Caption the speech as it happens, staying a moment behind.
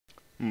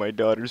My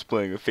daughter's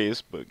playing a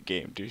Facebook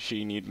game. Does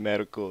she need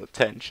medical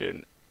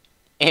attention?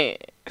 Oh,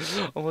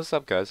 what's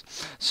up, guys?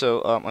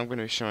 So, I'm going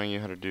to be showing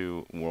you how to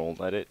do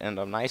WorldEdit, and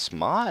a nice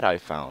mod I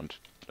found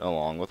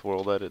along with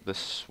WorldEdit.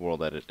 This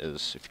WorldEdit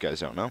is, if you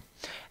guys don't know,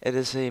 it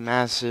is a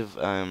massive,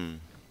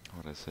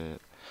 what is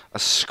it? A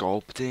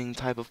sculpting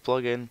type of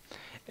plugin.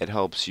 It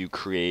helps you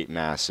create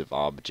massive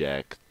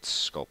objects,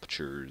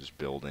 sculptures,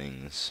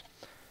 buildings,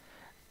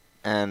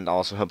 and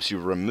also helps you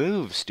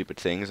remove stupid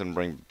things and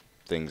bring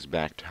things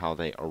back to how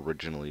they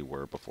originally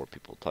were before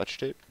people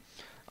touched it.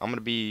 I'm going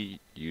to be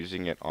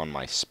using it on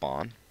my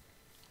spawn.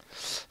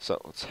 So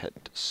let's head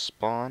to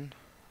spawn.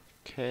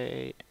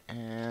 Okay,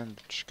 and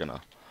just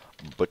gonna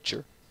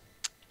butcher.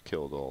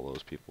 Killed all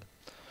those people.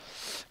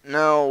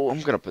 Now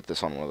I'm gonna put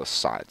this on one of the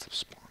sides of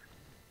spawn.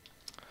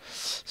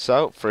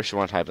 So first you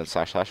want to type in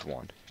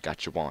 //wand.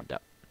 Got your wand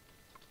out.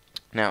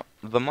 Now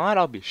the mod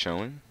I'll be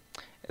showing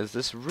is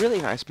this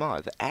really nice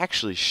mod that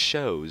actually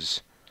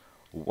shows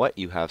what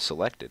you have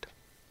selected.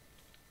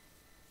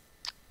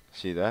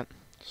 See that?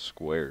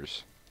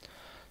 Squares.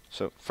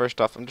 So first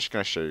off, I'm just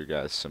going to show you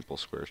guys simple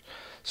squares.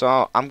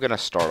 So I'm going to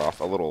start off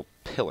a little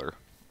pillar,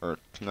 or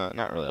no,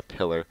 not really a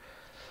pillar,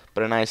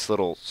 but a nice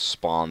little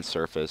spawn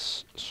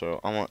surface. So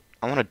I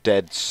want a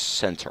dead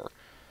center.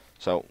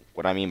 So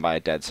what I mean by a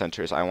dead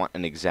center is I want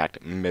an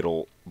exact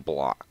middle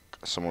block,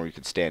 somewhere you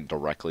could stand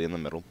directly in the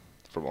middle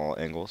from all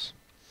angles.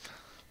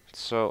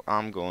 So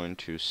I'm going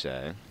to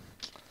say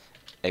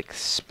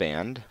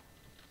expand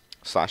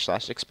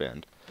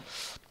 //expand.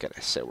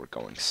 Gotta say we're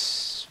going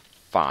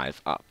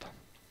 5 up.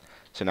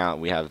 So now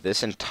we have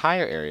this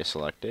entire area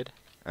selected,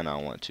 and I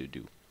want to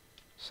do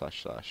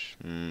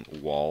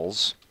 /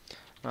 walls.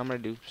 And I'm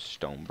going to do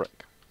stone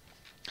brick.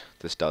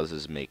 This does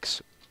is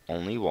makes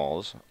only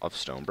walls of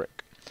stone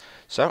brick.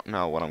 So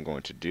now what I'm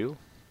going to do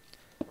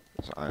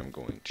is I'm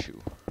going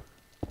to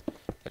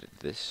edit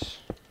this.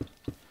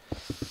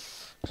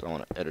 So I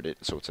want to edit it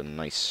so it's a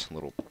nice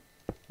little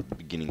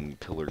beginning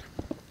pillar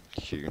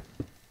here.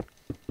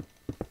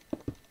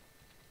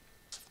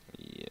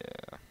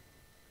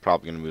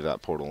 Probably going to move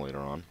that portal later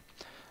on.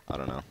 I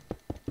don't know.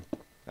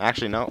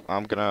 Actually, no.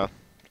 I'm going to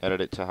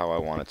edit it to how I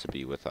want it to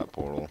be with that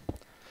portal.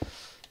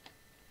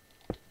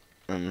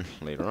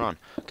 Later on.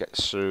 Okay,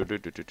 so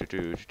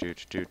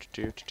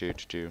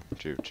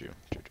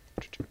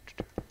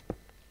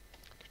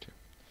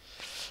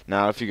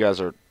now, if you guys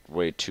are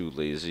way too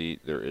lazy,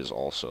 there is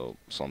also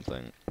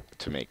something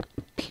to make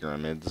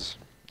pyramids.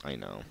 I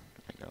know.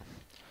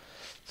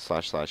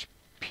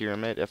 /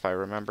 pyramid, if I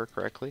remember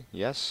correctly.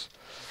 Yes.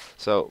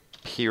 So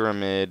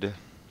pyramid,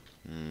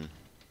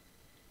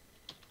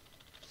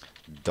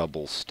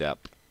 double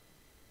step.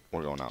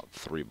 We're going out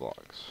 3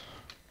 blocks.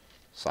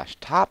 /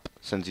 top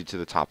sends you to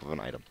the top of an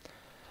item.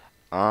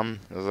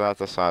 Is that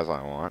the size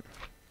I want?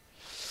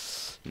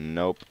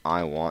 Nope,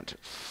 I want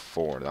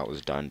 4. That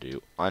was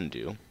undo.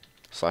 Undo.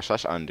 /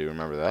 undo,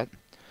 remember that?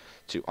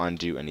 To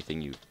undo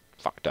anything you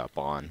fucked up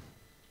on.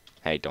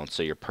 Hey, don't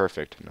say you're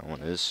perfect. No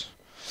one is.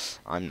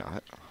 I'm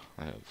not.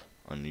 I have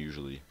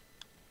unusually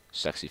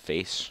sexy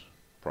face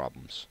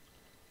problems.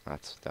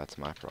 That's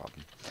my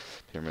problem.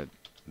 Pyramid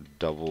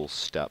double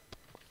step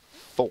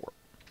 4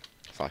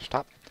 /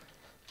 top.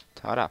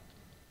 Ta-da.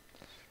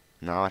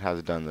 Now it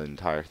has done the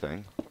entire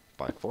thing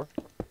by 4.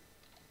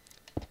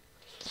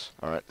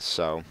 Alright,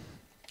 so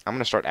I'm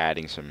gonna start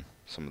adding some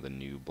of the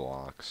new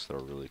blocks that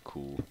are really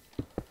cool.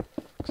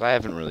 Because I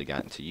haven't really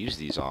gotten to use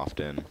these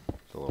often.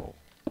 The little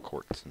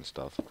courts and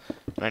stuff.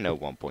 And I know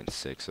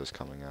 1.6 is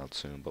coming out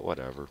soon, but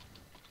whatever.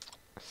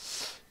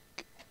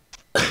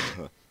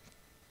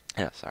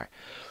 Yeah, sorry.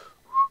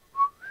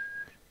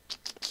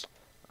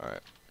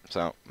 Alright,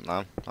 so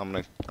I'm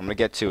gonna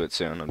get to it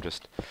soon. I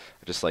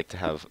just like to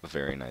have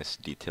very nice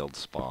detailed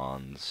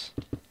spawns.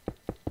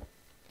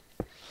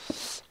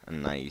 A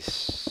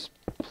nice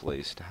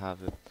place to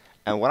have it.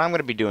 And what I'm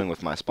gonna be doing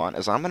with my spawn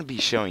is I'm gonna be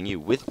showing you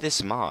with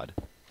this mod,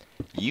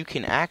 you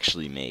can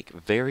actually make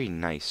very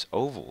nice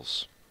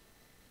ovals.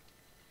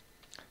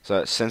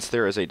 So since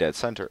there is a dead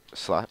center,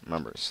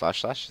 remember /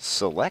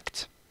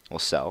 select will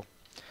sell.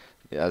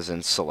 As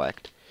in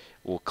select,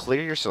 will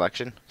clear your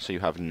selection so you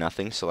have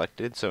nothing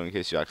selected, so in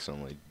case you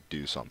accidentally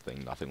do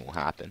something, nothing will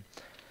happen.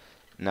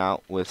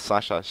 Now with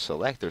 /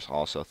 select, there's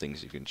also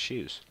things you can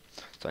choose.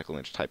 So I can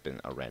just type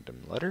in a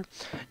random letter,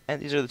 and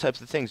these are the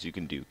types of things you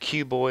can do.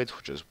 Cuboids,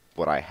 which is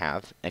what I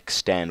have.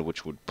 Extend,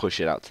 which would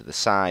push it out to the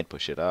side,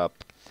 push it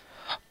up.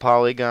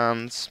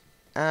 Polygons,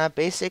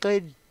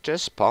 basically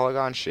just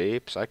polygon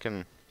shapes.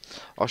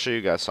 I'll show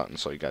you guys something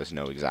so you guys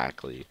know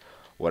exactly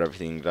what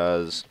everything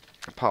does.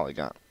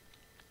 Polygon.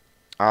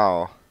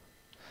 I'll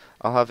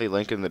have a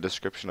link in the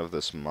description of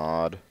this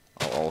mod.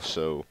 I'll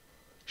also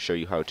show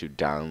you how to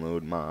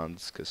download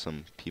mods, because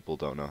some people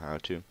don't know how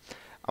to.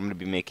 I'm going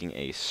to be making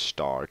a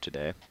star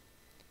today.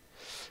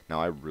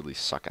 Now, I really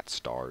suck at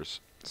stars,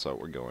 so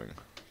we're going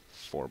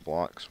 4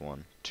 blocks.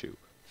 1, 2,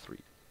 3,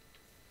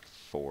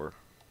 4.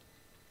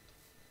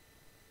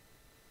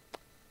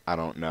 I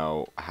don't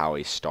know how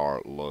a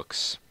star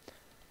looks.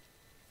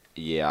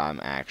 Yeah, I'm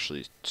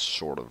actually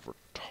sort of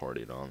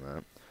retarded on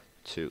that.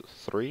 2,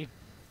 3.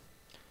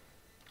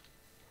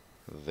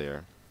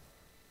 There.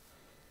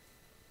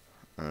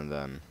 And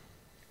then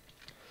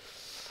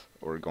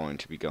we're going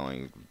to be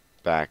going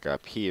back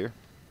up here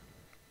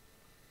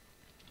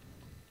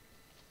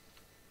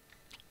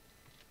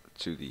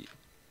to the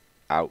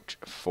out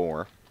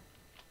 4.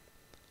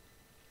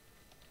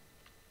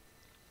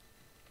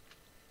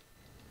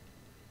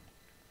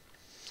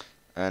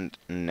 And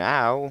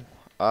now,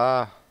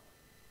 I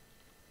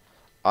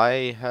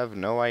have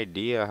no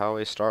idea how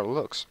a star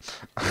looks.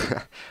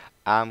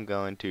 I'm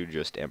going to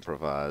just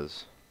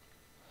improvise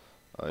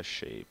a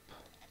shape.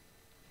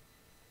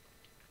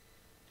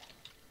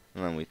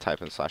 And then we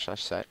type in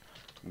 /set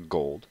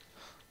gold.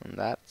 And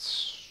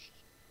that's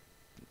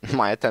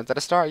my attempt at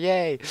a star.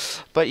 Yay!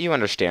 But you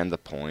understand the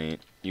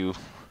point. You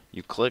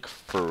click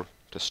to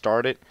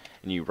start it,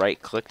 and you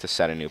right click to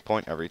set a new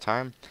point every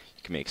time.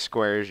 You can make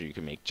squares, you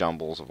can make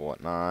jumbles of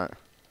whatnot.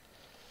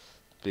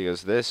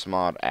 Because this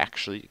mod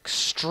actually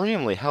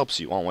extremely helps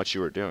you on what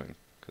you are doing.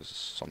 Because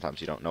sometimes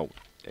you don't know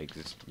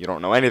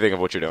anything of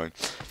what you're doing.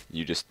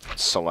 You just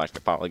select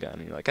a polygon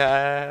and you're like,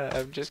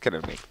 I'm just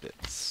gonna make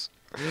this.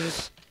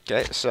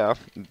 Okay, so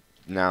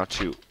now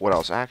to what I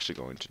was actually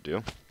going to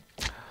do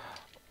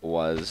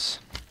was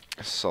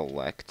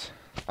select.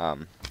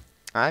 I'm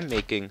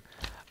making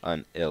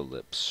an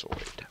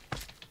ellipsoid.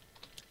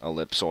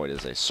 Ellipsoid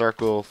is a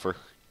circle for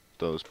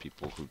those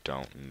people who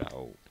don't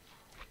know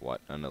what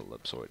an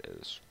ellipsoid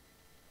is.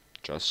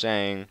 Just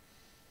saying,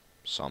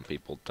 some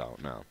people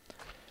don't know.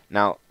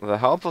 Now, the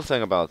helpful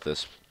thing about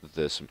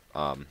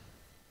about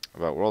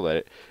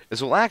WorldEdit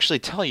is it will actually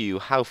tell you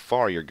how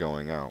far you're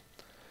going out.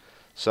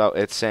 So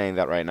it's saying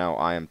that right now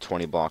I am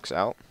 20 blocks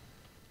out.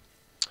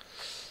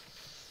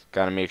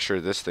 Gotta make sure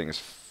this thing is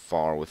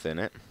far within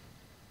it.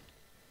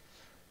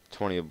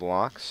 20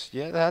 blocks.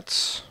 Yeah,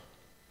 that's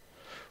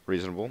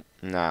reasonable.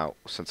 Now,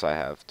 since I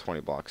have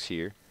 20 blocks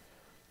here,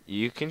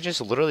 you can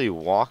just literally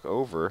walk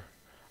over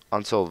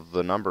until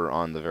the number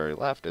on the very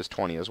left is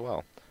 20 as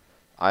well.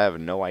 I have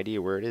no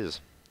idea where it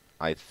is.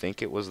 I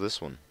think it was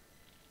this one.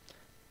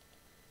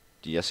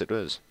 Yes, it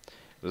was.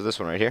 It was this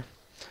one right here.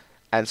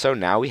 And so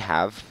now we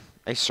have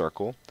a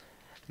circle,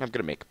 and I'm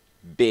going to make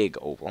big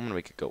oval. I'm going to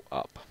make it go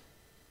up.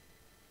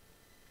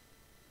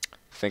 I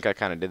think I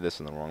kind of did this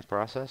in the wrong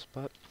process,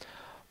 but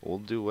we'll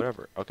do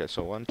whatever. Okay,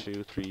 so 1,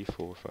 2, 3,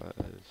 4, 5,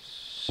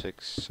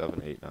 6,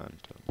 7, 8, 9,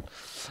 10.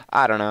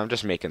 I don't know, I'm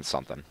just making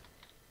something.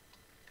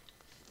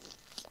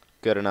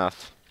 Good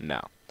enough?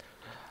 No.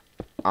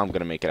 I'm going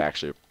to make it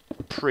actually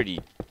pretty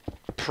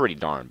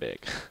darn big.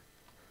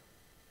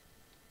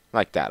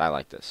 Like that, I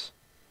like this.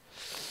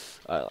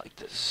 I like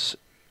this.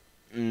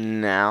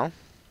 Now,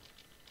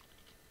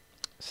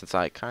 since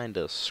I kind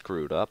of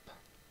screwed up,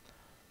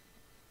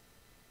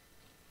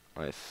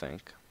 I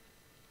think.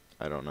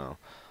 I don't know.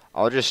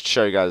 I'll just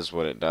show you guys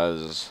what it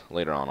does.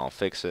 Later on, I'll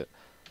fix it.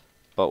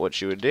 But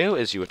what you would do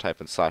is you would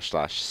type in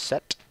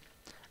 /set,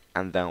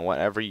 and then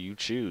whatever you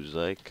choose.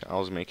 Like, I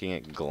was making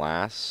it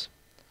glass,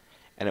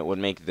 and it would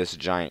make this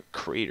giant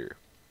crater.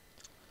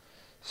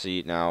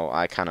 See, now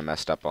I kind of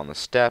messed up on the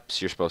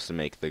steps. You're supposed to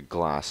make the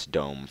glass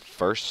dome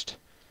first,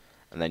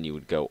 and then you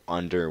would go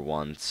under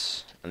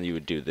once, and you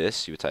would do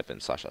this. You would type in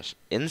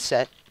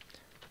 /inset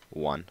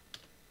 1.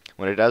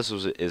 What it does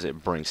is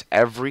it brings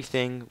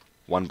everything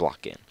one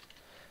block in.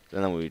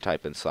 And then we would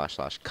type in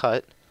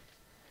 /cut,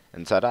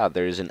 and ta-da,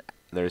 there's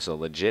a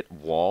legit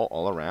wall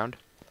all around.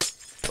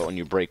 But when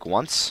you break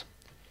once,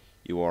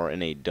 you are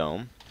in a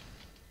dome.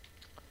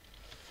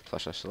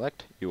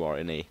 /select, you are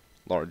in a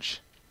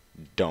large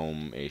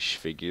dome-ish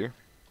figure.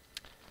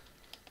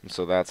 And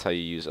so that's how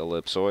you use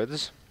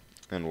ellipsoids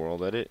in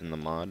WorldEdit and the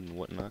mod and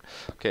whatnot.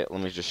 Okay,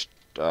 let me just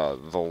the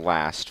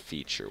last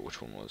feature.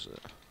 Which one was it?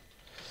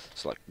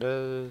 Select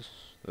this.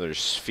 There's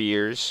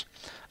spheres.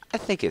 I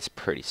think it's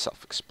pretty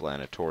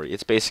self-explanatory.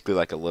 It's basically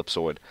like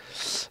ellipsoid,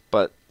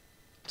 but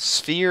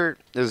sphere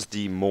is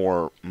the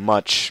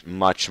much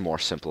more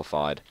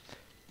simplified.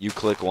 You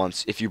click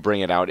once, if you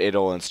bring it out,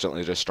 it'll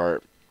instantly just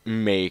start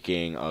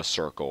making a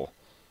circle.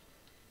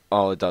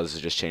 All it does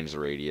is just change the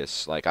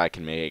radius. Like, I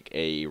can make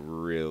a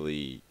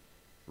really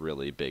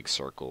big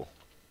circle.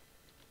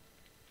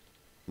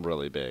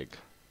 Really big.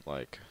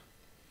 Like,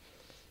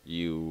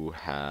 you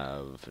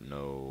have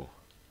no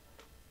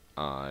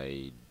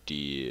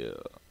idea.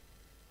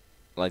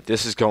 Like,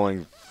 this is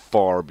going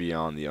far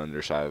beyond the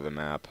underside of the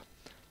map.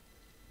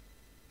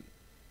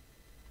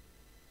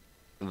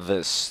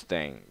 This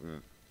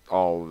thing,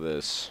 all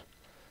this,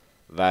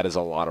 that is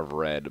a lot of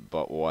red,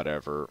 but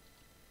whatever.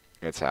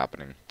 It's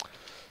happening. I'm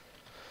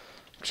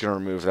just going to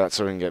remove that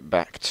so we can get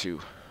back to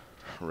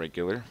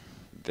regular.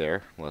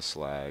 There, less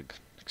lag,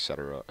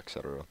 etc.,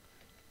 etc.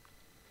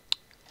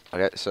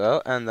 Okay,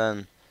 so, and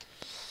then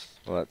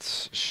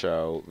let's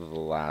show the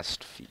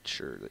last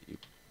feature that you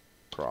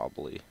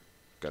probably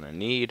gonna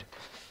need.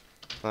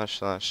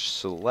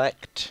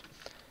 /select,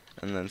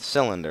 and then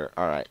cylinder.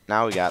 Alright,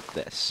 now we got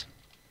this.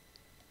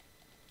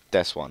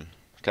 This one,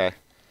 okay?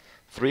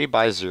 3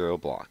 by 0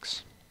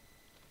 blocks.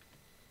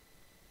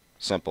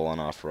 Simple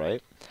enough,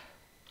 right?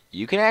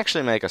 you can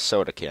actually make a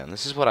soda can.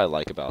 This is what I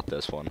like about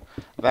this one.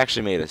 I've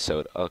actually made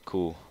a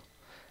cool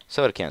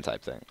soda can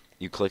type thing.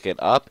 You click it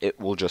up, it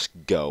will just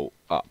go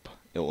up.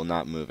 It will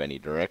not move any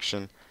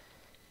direction.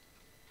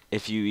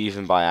 If you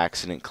even by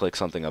accident click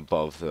something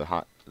above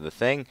the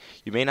thing,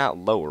 you may not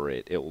lower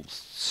it. It will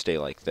stay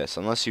like this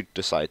unless you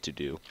decide to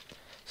do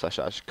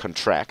 /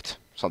 contract,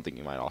 something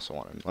you might also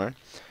want to learn.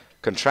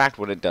 Contract,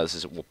 what it does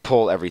is it will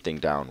pull everything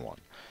down one,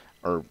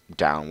 or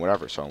down,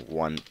 whatever. So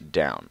 1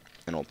 down,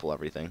 and it'll pull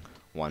everything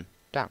 1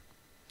 down.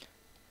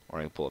 Or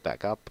you can pull it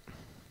back up.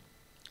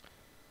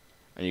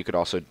 And you could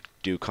also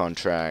do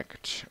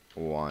contract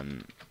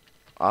 1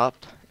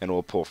 up, and it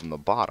will pull from the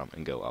bottom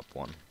and go up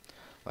 1.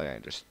 Like I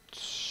just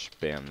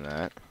spam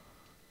that.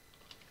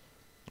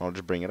 I'll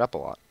just bring it up a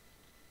lot.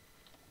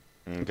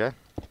 Okay.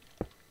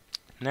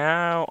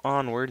 Now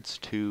onwards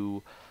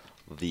to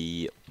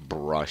the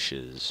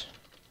brushes.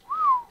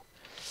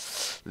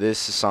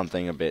 This is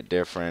something a bit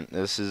different.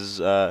 This is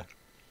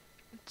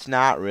it's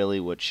not really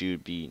what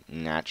you'd be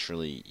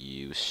naturally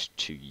used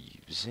to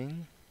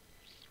using,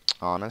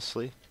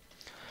 honestly.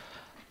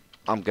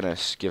 I'm gonna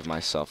give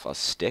myself a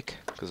stick,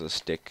 because a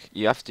stick,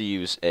 you have to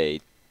use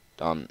a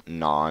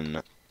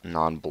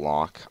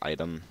non-block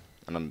item,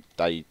 and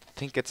I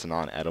think it's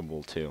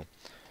non-edible too,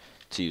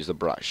 to use the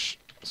brush.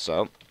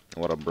 So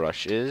what a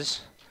brush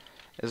is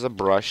a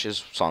brush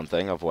is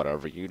something of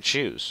whatever you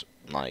choose.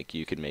 Like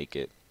you could make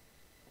it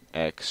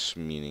X,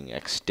 meaning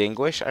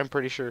extinguish, I'm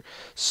pretty sure.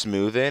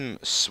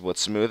 Smoothen, what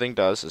smoothing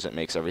does is it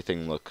makes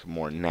everything look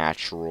more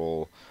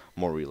natural,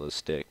 more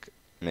realistic.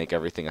 Make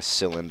everything a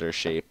cylinder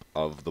shape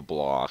of the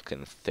block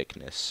and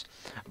thickness.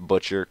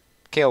 Butcher,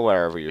 kill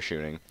wherever you're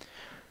shooting.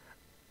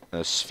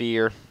 A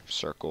sphere,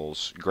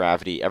 circles,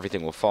 gravity,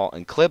 everything will fall.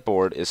 And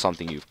clipboard is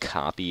something you've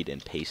copied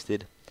and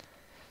pasted.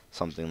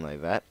 Something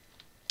like that.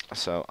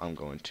 So I'm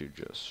going to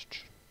just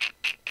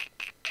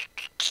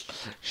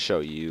show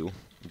you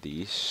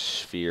the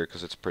sphere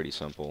because it's pretty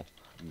simple.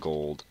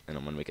 Gold, and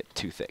I'm going to make it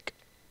too thick.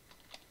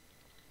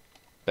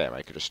 Bam,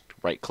 I could just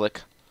right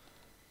click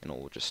and it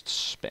will just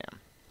spam.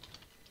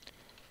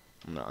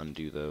 I'm going to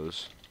undo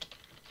those.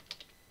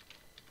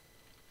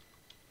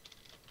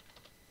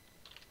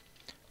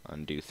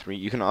 Undo 3.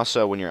 You can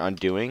also, when you're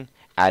undoing,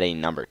 add a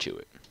number to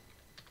it.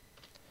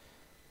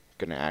 I'm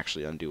going to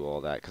actually undo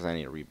all that because I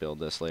need to rebuild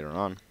this later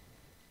on.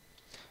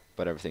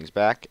 But everything's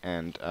back,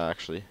 and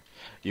actually,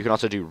 you can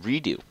also do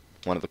redo.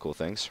 One of the cool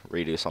things,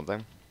 redo something.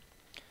 In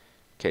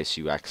case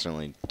you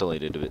accidentally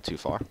deleted it too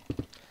far.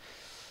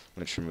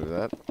 Let's remove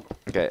that.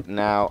 Okay,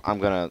 now I'm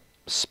going to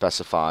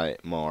specify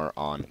more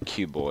on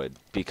cuboid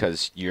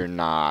because you're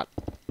not,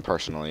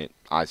 personally,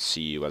 I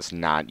see you as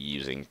not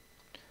using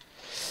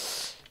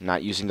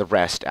the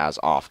rest as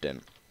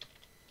often.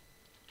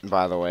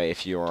 By the way,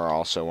 if you are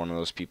also one of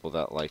those people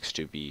that likes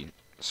to be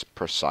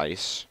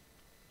precise,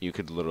 you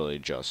could literally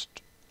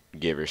just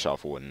give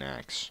yourself a wooden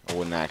axe. A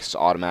wooden axe is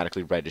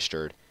automatically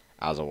registered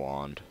as a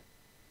wand.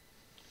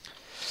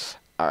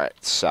 Alright,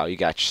 so you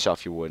got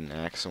yourself your wooden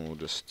axe, and we'll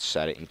just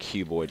set it in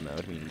cuboid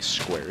mode, meaning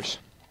squares.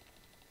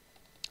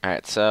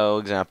 Alright, so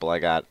example, I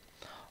got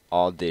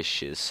all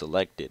dishes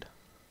selected.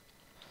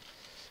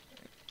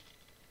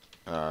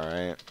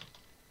 Alright.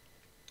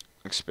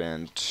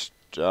 Expand.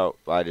 Oh,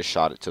 I just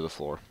shot it to the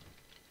floor.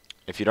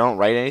 If you don't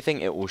write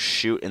anything, it will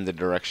shoot in the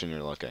direction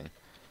you're looking.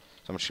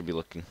 So much should be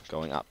looking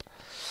going up.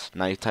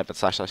 Now you type in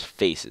 /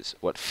 faces.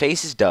 What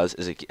faces does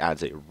is it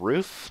adds a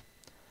roof,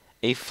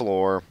 a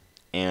floor,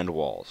 and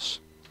walls.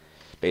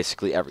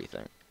 Basically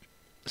everything.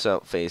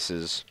 So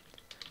faces,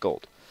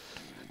 gold.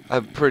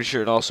 I'm pretty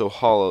sure it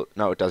also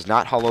no, it does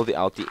not hollow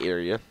out the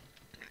area.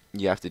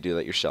 You have to do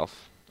that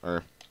yourself,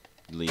 or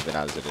leave it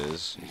as it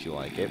is if you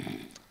like it.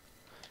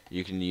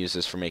 You can use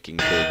this for making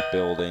big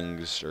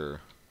buildings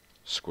or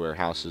square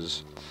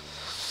houses.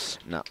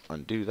 Now,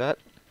 undo that.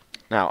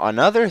 Now,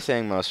 another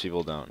thing most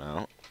people don't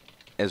know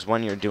is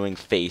when you're doing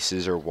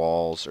faces or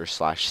walls or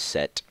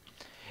 /set,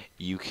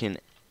 you can...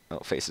 Oh,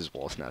 faces,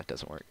 walls, no, it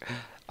doesn't work.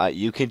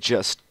 You can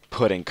just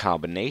put in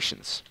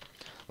combinations.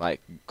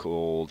 Like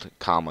gold,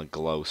 comma,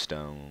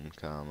 glowstone,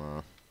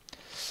 comma,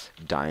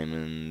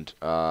 diamond,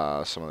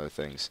 some other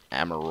things.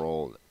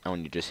 Emerald. And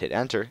when you just hit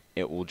enter,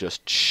 it will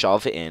just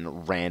shove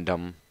in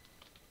random...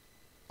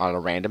 On a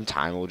random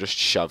time, it will just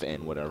shove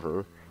in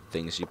whatever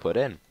things you put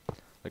in.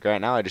 Like right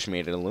now, I just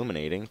made it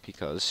illuminating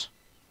because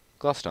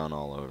glowstone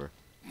all over.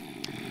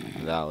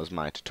 That was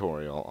my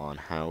tutorial on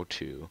how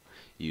to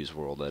use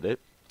WorldEdit.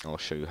 I'll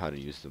show you how to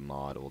use the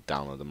mod. We'll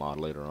download the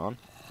mod later on.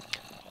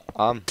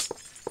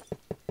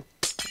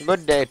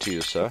 Good day to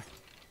you, sir.